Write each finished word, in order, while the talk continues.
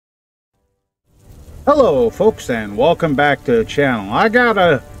Hello folks, and welcome back to the channel. I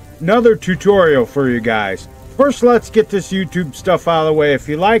got another tutorial for you guys. First, let's get this YouTube stuff out of the way. If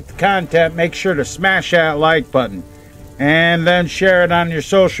you like the content, make sure to smash that like button and then share it on your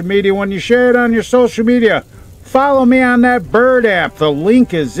social media. When you share it on your social media, follow me on that Bird app. The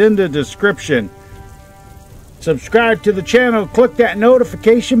link is in the description. Subscribe to the channel, click that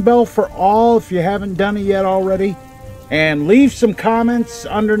notification bell for all if you haven't done it yet already. And leave some comments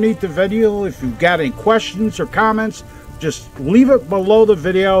underneath the video. If you've got any questions or comments, just leave it below the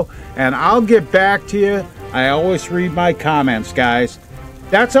video and I'll get back to you. I always read my comments, guys.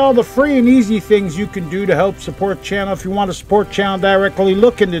 That's all the free and easy things you can do to help support the channel. If you want to support the channel directly,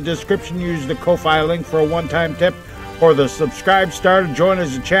 look in the description. Use the Ko-Fi link for a one-time tip or the subscribe star to join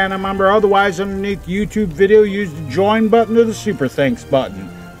as a channel member. Otherwise, underneath the YouTube video, use the join button or the super thanks button.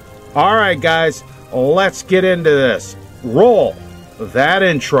 All right, guys, let's get into this. Roll that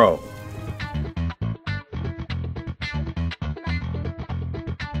intro.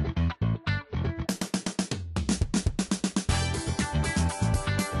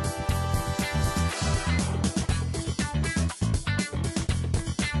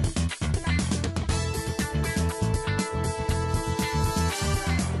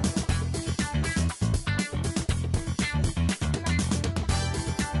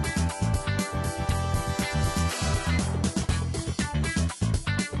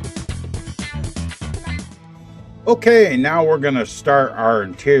 Okay, now we're going to start our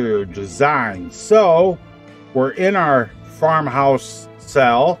interior design. So we're in our farmhouse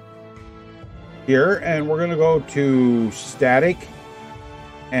cell here, and we're going to go to static,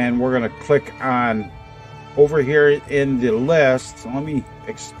 and we're going to click on over here in the list. So let me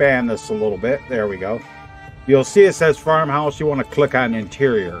expand this a little bit. There we go. You'll see it says farmhouse. You want to click on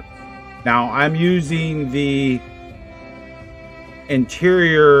interior. Now I'm using the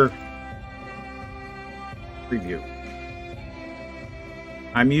interior preview.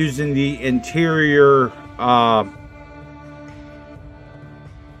 I'm using the interior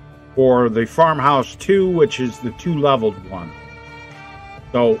for the farmhouse 2, which is the 2-leveled one.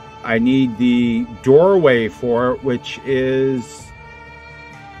 So I need the doorway for it, which is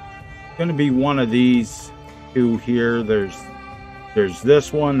going to be one of these two here. There's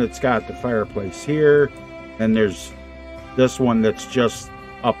this one that's got the fireplace here, and there's this one that's just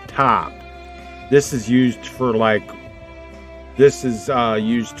up top. This is used for like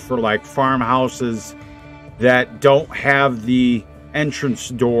farmhouses that don't have the entrance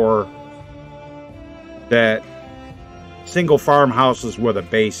door, that single farmhouses with a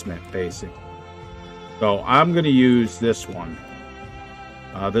basement, basically. So I'm going to use this one.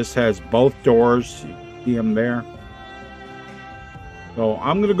 This has both doors. You see them there. So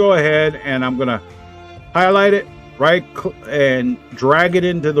I'm going to go ahead and I'm going to highlight it, right, and drag it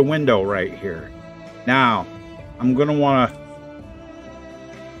into the window right here. Now, I'm going to want to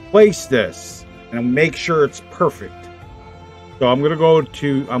place this and make sure it's perfect. So I'm going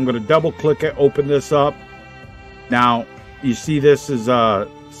to double click it, open this up. Now, you see this is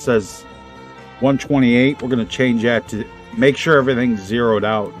says 128. We're going to change that to make sure everything's zeroed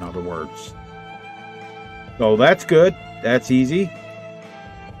out, in other words. So that's good. That's easy.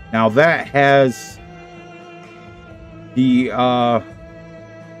 Now that has the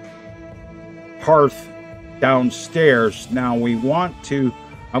hearth downstairs. Now we want to,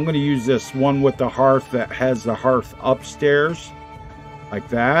 I'm going to use this one with the hearth that has the hearth upstairs like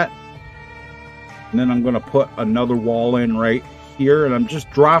that, and then I'm going to put another wall in right here, and I'm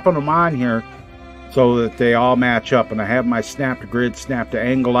just dropping them on here so that they all match up. And I have my snap to grid, snap to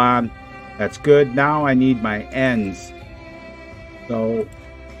angle on. That's good. Now I need my ends. So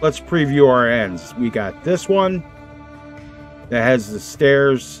let's preview our ends. We got this one that has the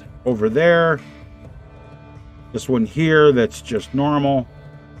stairs over there, this one here that's just normal,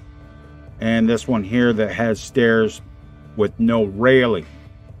 and this one here that has stairs with no railing.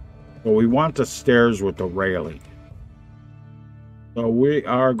 So we want the stairs with the railing. So we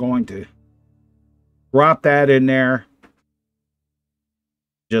are going to drop that in there,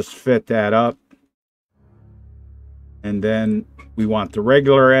 just fit that up, and then we want the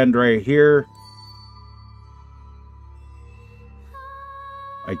regular end right here,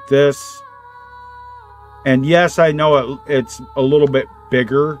 like this. And yes, I know it's a little bit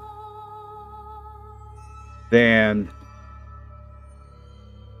bigger than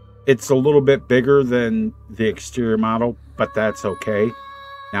the exterior model, but that's okay.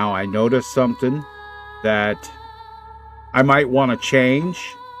 Now I noticed something that I might want to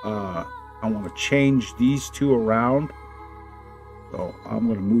change. I want to change these two around. So I'm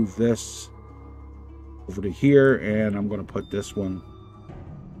going to move this over to here, and I'm going to put this one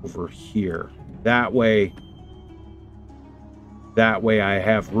over here. That way I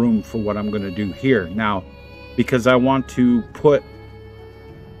have room for what I'm going to do here. Now, because I want to put,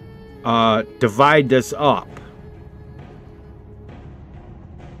 divide this up.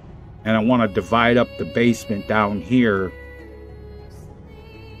 And I want to divide up the basement down here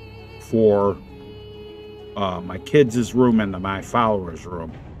for my kids' room and my followers'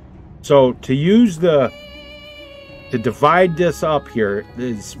 room. So to divide this up here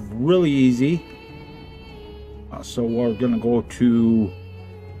is really easy. So we're going to go to,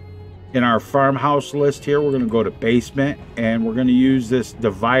 in our farmhouse list here, we're going to go to basement, and we're going to use this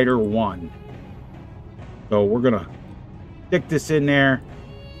divider 1. So we're going to stick this in there,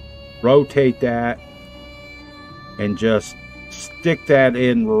 rotate that, and just stick that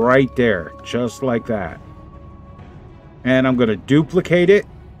in right there, just like that. And I'm going to duplicate it,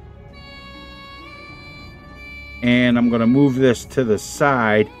 and I'm going to move this to the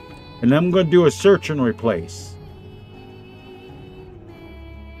side, and then I'm going to do a search and replace.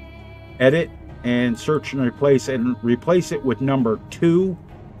 Edit and search and replace it with number 2,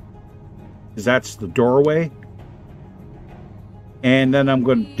 because that's the doorway. And then I'm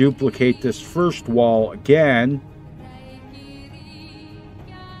going to duplicate this first wall again,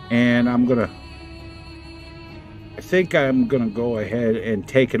 and I think I'm gonna go ahead and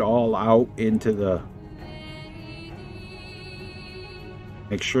take it all out into the,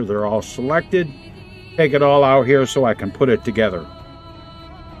 make sure they're all selected, take it all out here so I can put it together.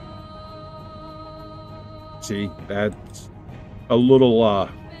 See, that's a little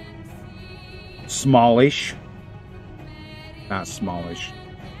smallish. Not smallish.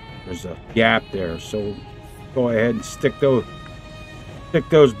 There's a gap there, so go ahead and stick those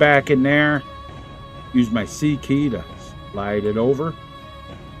back in there. Use my C key to slide it over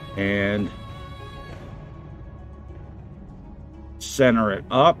and center it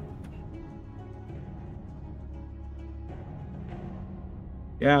up.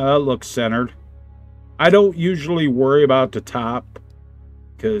 Yeah, that looks centered. I don't usually worry about the top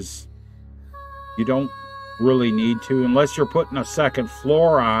because you don't really need to, unless you're putting a second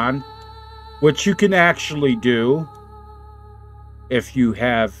floor on, which you can actually do. If you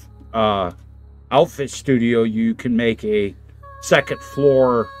have Outfit Studio, you can make a second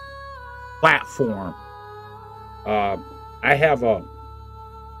floor platform. I have a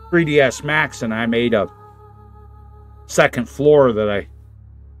 3ds Max, and I made a second floor that I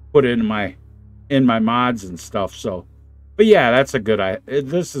put in my mods and stuff. So, but yeah, that's a good.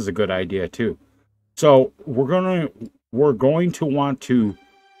 This is a good idea too. So we're going to want to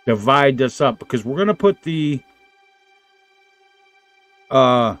divide this up, because we're going to put the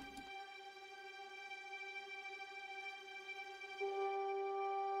the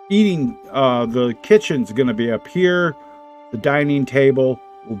kitchen's going to be up here, the dining table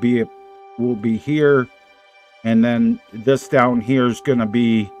will be here, and then this down here is going to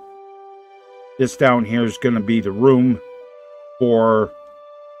be the room for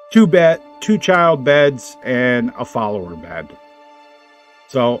two child beds and a follower bed.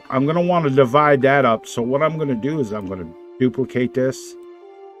 So I'm going to want to divide that up. So what I'm going to do is I'm going to duplicate this,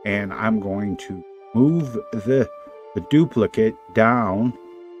 and I'm going to move the duplicate down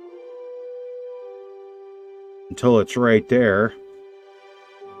until it's right there.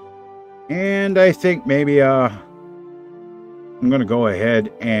 And I think maybe I'm going to go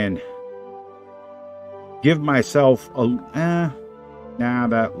ahead and give myself a nah,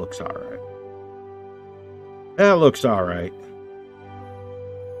 that looks all right. That looks all right.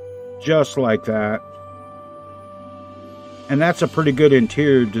 Just like that. And that's a pretty good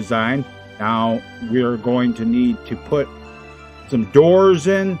interior design. Now we're going to need to put some doors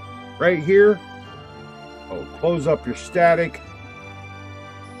in right here. So close up your static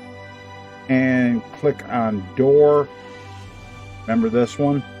and click on door. Remember this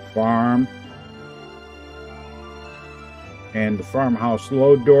one? Farm. And the farmhouse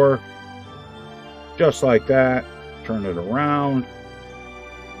load door. Just like that. Turn it around.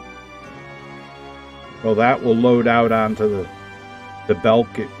 So that will load out onto the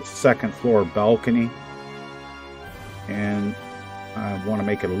second floor balcony. And I want to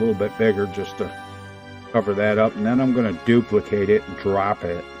make it a little bit bigger just to cover that up. And then I'm going to duplicate it and drop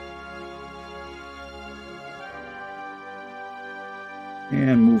it.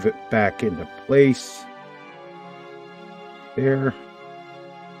 And move it back into place. There.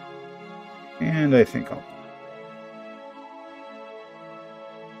 And I think I'll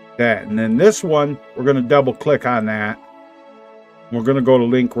that. And then this one, we're going to double click on that. We're going to go to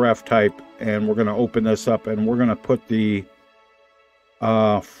link ref type, and we're going to open this up, and we're going to put the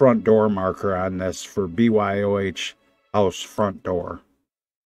front door marker on this for BYOH house front door.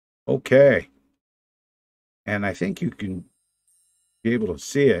 Okay. And I think you can be able to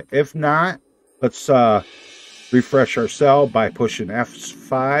see it. If not, let's refresh our cell by pushing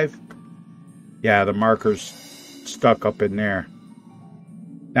F5. Yeah, the marker's stuck up in there.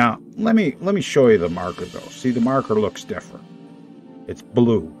 Now, let me show you the marker though. See, the marker looks different. It's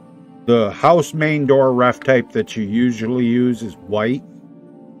blue. The house main door ref type that you usually use is white.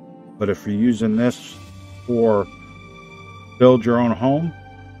 But if you're using this for build your own home,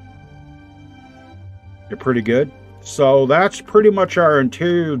 you're pretty good. So that's pretty much our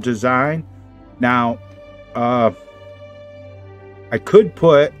interior design. Now, what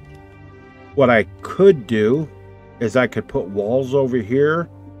I could do is I could put walls over here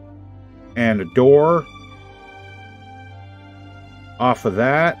and a door off of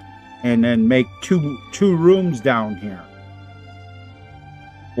that, and then make two rooms down here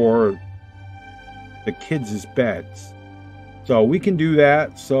for the kids' beds. So we can do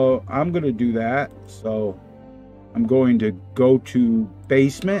that. So I'm going to do that. So I'm going to go to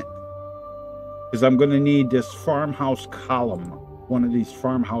basement, because I'm going to need this farmhouse column, one of these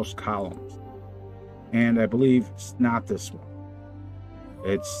farmhouse columns. And I believe it's not this one.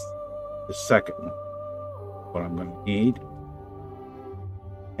 It's the second one, what I'm going to need.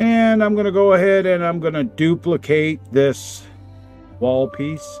 And I'm going to go ahead and I'm going to duplicate this wall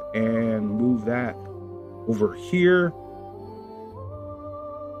piece and move that over here.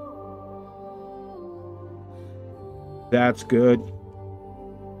 That's good.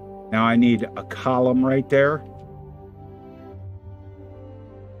 Now I need a column right there.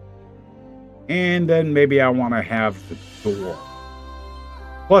 And then maybe I want to have the door.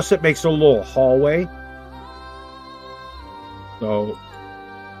 Plus it makes a little hallway. So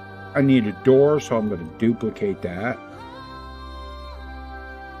I need a door, so I'm going to duplicate that.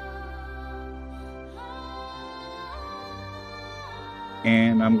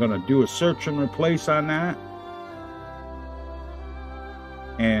 And I'm going to do a search and replace on that.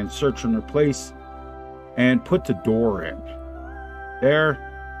 And search and replace. And put the door in. There.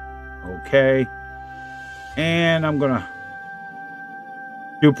 Okay. And I'm going to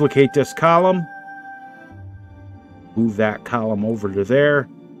duplicate this column. Move that column over to there.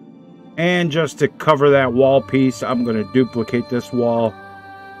 And just to cover that wall piece, I'm going to duplicate this wall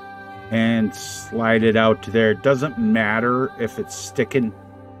and slide it out to there. It doesn't matter if it's sticking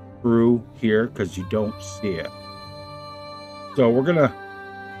through here because you don't see it. So we're going to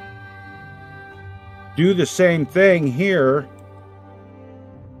do the same thing here.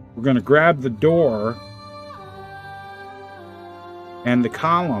 We're going to grab the door and the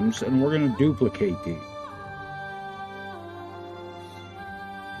columns, and we're going to duplicate these.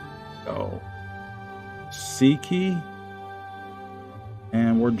 So, C key,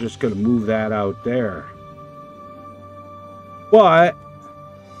 and we're just going to move that out there. But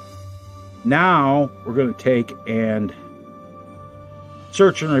now we're going to take and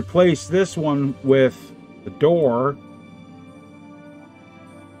search and replace this one with the door.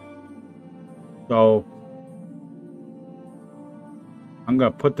 So I'm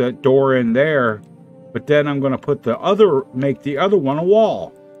going to put that door in there, but then I'm going to make the other one a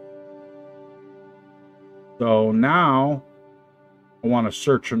wall. So now I want to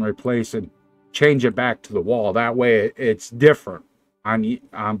search and replace and change it back to the wall. That way it's different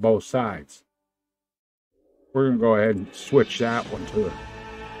on both sides. We're going to go ahead and switch that one to the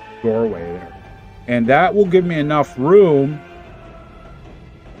doorway there. And that will give me enough room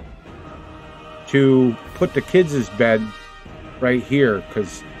to put the kids' bed right here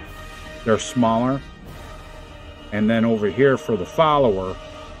because they're smaller. And then over here for the follower,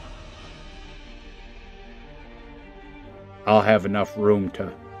 I'll have enough room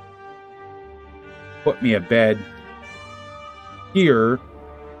to put me a bed here,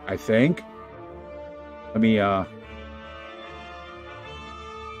 I think. Let me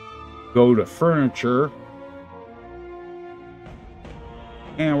go to furniture.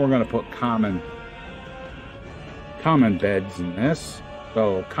 And we're going to put common beds in this.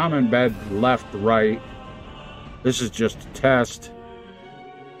 So common bed left, right. This is just a test.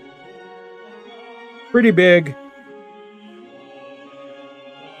 Pretty big.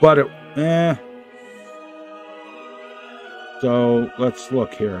 But so let's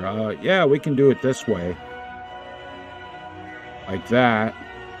look here. Yeah, we can do it this way. Like that.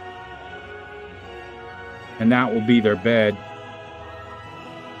 And that will be their bed.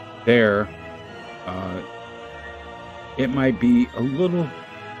 There. It might be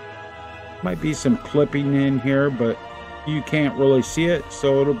might be some clipping in here, but you can't really see it,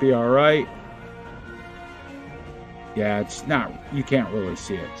 so it'll be all right. Yeah, it's not, you can't really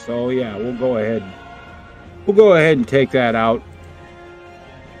see it. So yeah, we'll go ahead and take that out.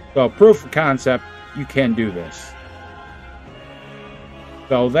 So proof of concept, you can do this.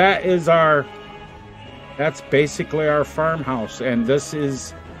 So that is that's basically our farmhouse, and this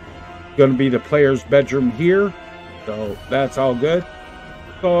is going to be the player's bedroom here. So that's all good.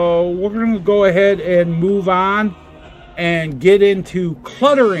 So we're going to go ahead and move on and get into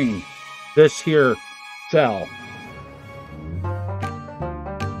cluttering this here cell.